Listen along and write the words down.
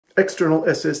External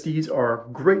SSDs are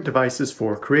great devices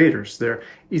for creators. They're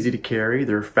easy to carry,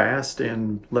 they're fast,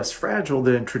 and less fragile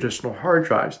than traditional hard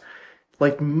drives.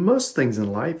 Like most things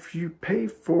in life, you pay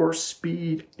for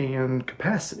speed and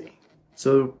capacity,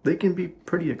 so they can be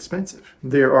pretty expensive.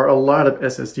 There are a lot of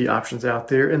SSD options out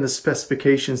there, and the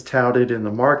specifications touted in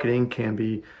the marketing can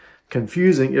be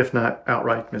confusing, if not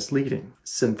outright misleading.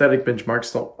 Synthetic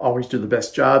benchmarks don't always do the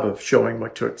best job of showing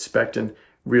what to expect in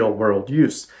real-world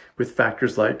use. With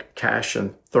factors like cache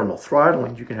and thermal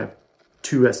throttling, you can have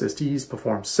two SSDs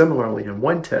perform similarly in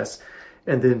one test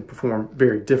and then perform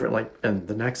very differently in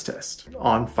the next test.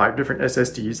 On 5 different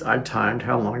SSDs, I timed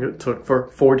how long it took for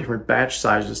 4 different batch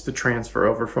sizes to transfer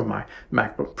over from my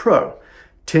MacBook Pro: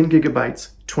 10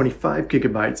 gigabytes, 25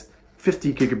 gigabytes,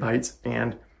 50 gigabytes,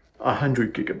 and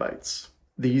 100 gigabytes.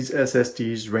 These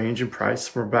SSDs range in price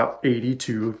from about $80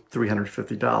 to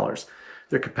 $350.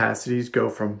 Their capacities go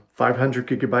from 500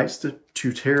 gigabytes to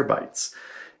 2 terabytes,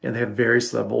 and they have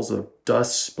various levels of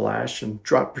dust, splash, and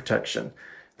drop protection.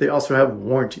 They also have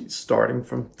warranties starting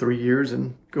from 3 years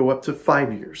and go up to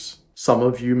 5 years. Some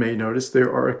of you may notice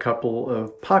there are a couple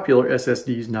of popular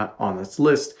SSDs not on this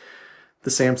list: the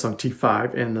Samsung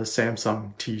T5 and the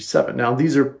Samsung T7. Now,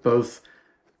 these are both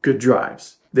good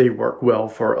drives. They work well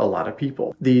for a lot of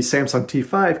people. The Samsung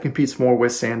T5 competes more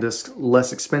with Sandisk's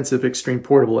less expensive Extreme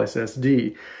Portable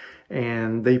SSD,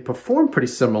 and they perform pretty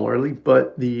similarly,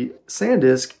 but the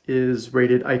Sandisk is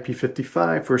rated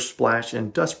IP55 for splash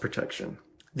and dust protection.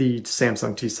 The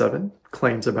Samsung T7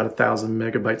 claims about 1,000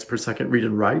 megabytes per second read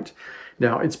and write.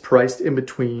 Now, it's priced in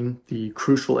between the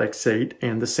Crucial X8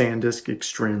 and the Sandisk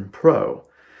Extreme Pro.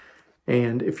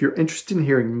 And if you're interested in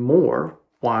hearing more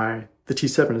why the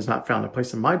T7 has not found a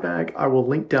place in my bag, I will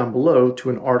link down below to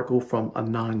an article from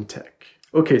AnonTech.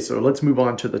 Okay, so let's move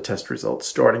on to the test results,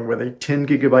 starting with a 10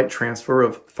 gigabyte transfer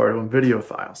of photo and video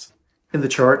files. In the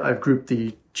chart, I've grouped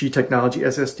the G Technology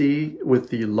SSD with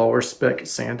the lower spec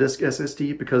Sandisk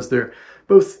SSD because they're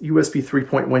both USB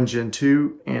 3.1 Gen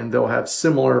 2, and they'll have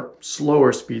similar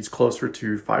slower speeds closer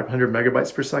to 500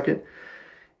 megabytes per second,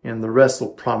 and the rest will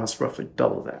promise roughly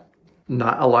double that.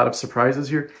 Not a lot of surprises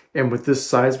here, and with this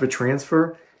size of a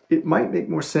transfer, it might make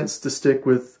more sense to stick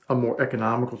with a more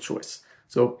economical choice.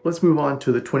 So let's move on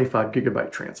to the 25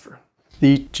 gigabyte transfer.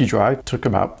 The G drive took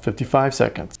about 55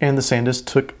 seconds, and the Sandisk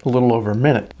took a little over a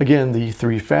minute. Again, the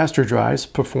 3 faster drives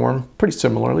perform pretty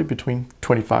similarly between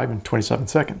 25 and 27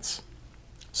 seconds.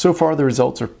 So far, the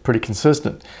results are pretty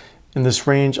consistent. In this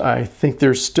range, I think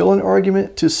there's still an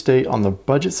argument to stay on the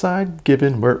budget side,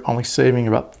 given we're only saving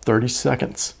about 30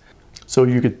 seconds. So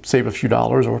you could save a few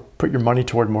dollars or put your money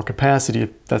toward more capacity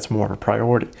if that's more of a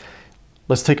priority.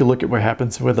 Let's take a look at what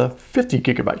happens with a 50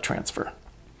 gigabyte transfer.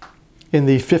 In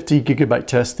the 50 gigabyte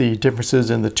test, the differences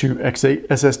in the 2 X8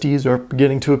 SSDs are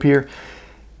beginning to appear.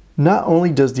 Not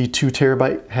only does the 2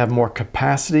 terabyte have more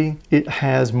capacity, it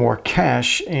has more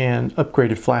cache and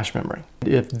upgraded flash memory.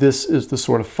 If this is the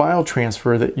sort of file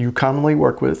transfer that you commonly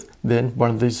work with, then one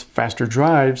of these faster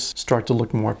drives start to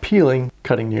look more appealing,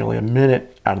 cutting nearly a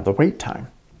minute out of the wait time.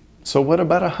 So what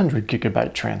about a 100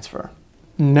 gigabyte transfer?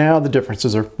 Now the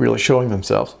differences are really showing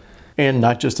themselves, and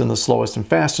not just in the slowest and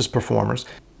fastest performers.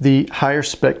 The higher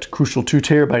spec'd Crucial 2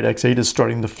 terabyte X8 is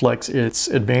starting to flex its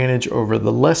advantage over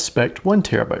the less spec'd 1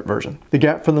 terabyte version. The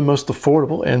gap from the most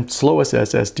affordable and slowest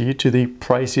SSD to the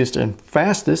priciest and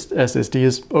fastest SSD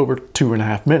is over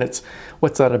 2.5 minutes.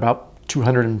 What's that, about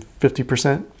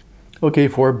 250%? Okay,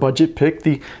 for a budget pick,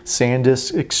 the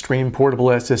Sandisk Extreme Portable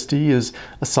SSD is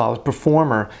a solid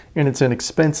performer, and it's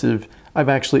inexpensive. I've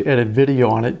actually edited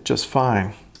video on it just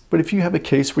fine. But if you have a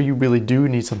case where you really do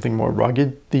need something more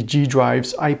rugged, the G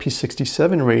drive's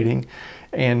IP67 rating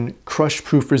and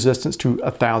crush-proof resistance to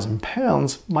 1,000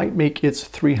 pounds might make its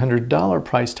 $300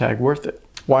 price tag worth it.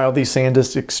 While the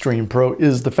Sandisk Extreme Pro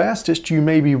is the fastest, you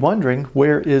may be wondering,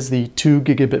 where is the 2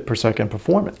 gigabit per second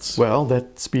performance? Well,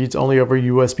 that speed's only over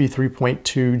USB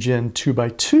 3.2 Gen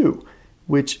 2x2,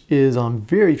 which is on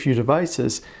very few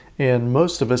devices, and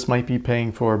most of us might be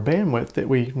paying for bandwidth that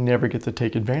we never get to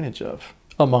take advantage of.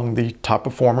 Among the top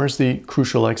performers, the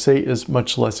Crucial X8 is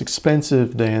much less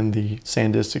expensive than the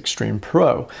Sandisk Extreme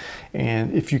Pro,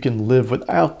 and if you can live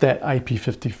without that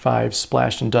IP55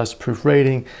 splash and dust proof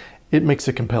rating, it makes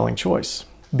a compelling choice.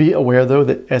 Be aware though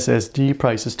that SSD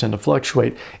prices tend to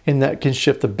fluctuate, and that can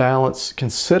shift the balance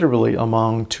considerably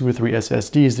among 2 or 3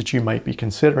 SSDs that you might be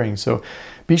considering. So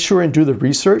be sure and do the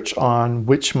research on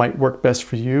which might work best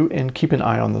for you, and keep an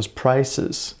eye on those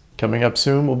prices. Coming up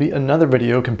soon will be another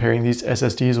video comparing these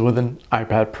SSDs with an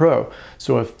iPad Pro.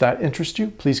 So if that interests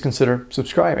you, please consider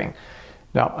subscribing.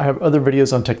 Now, I have other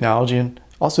videos on technology and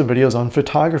Also videos on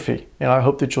photography, and I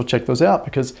hope that you'll check those out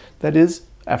because that is,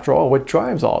 after all, what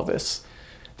drives all of this.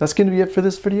 That's going to be it for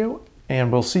this video,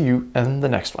 and we'll see you in the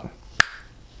next one.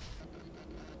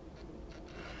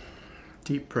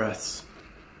 Deep breaths.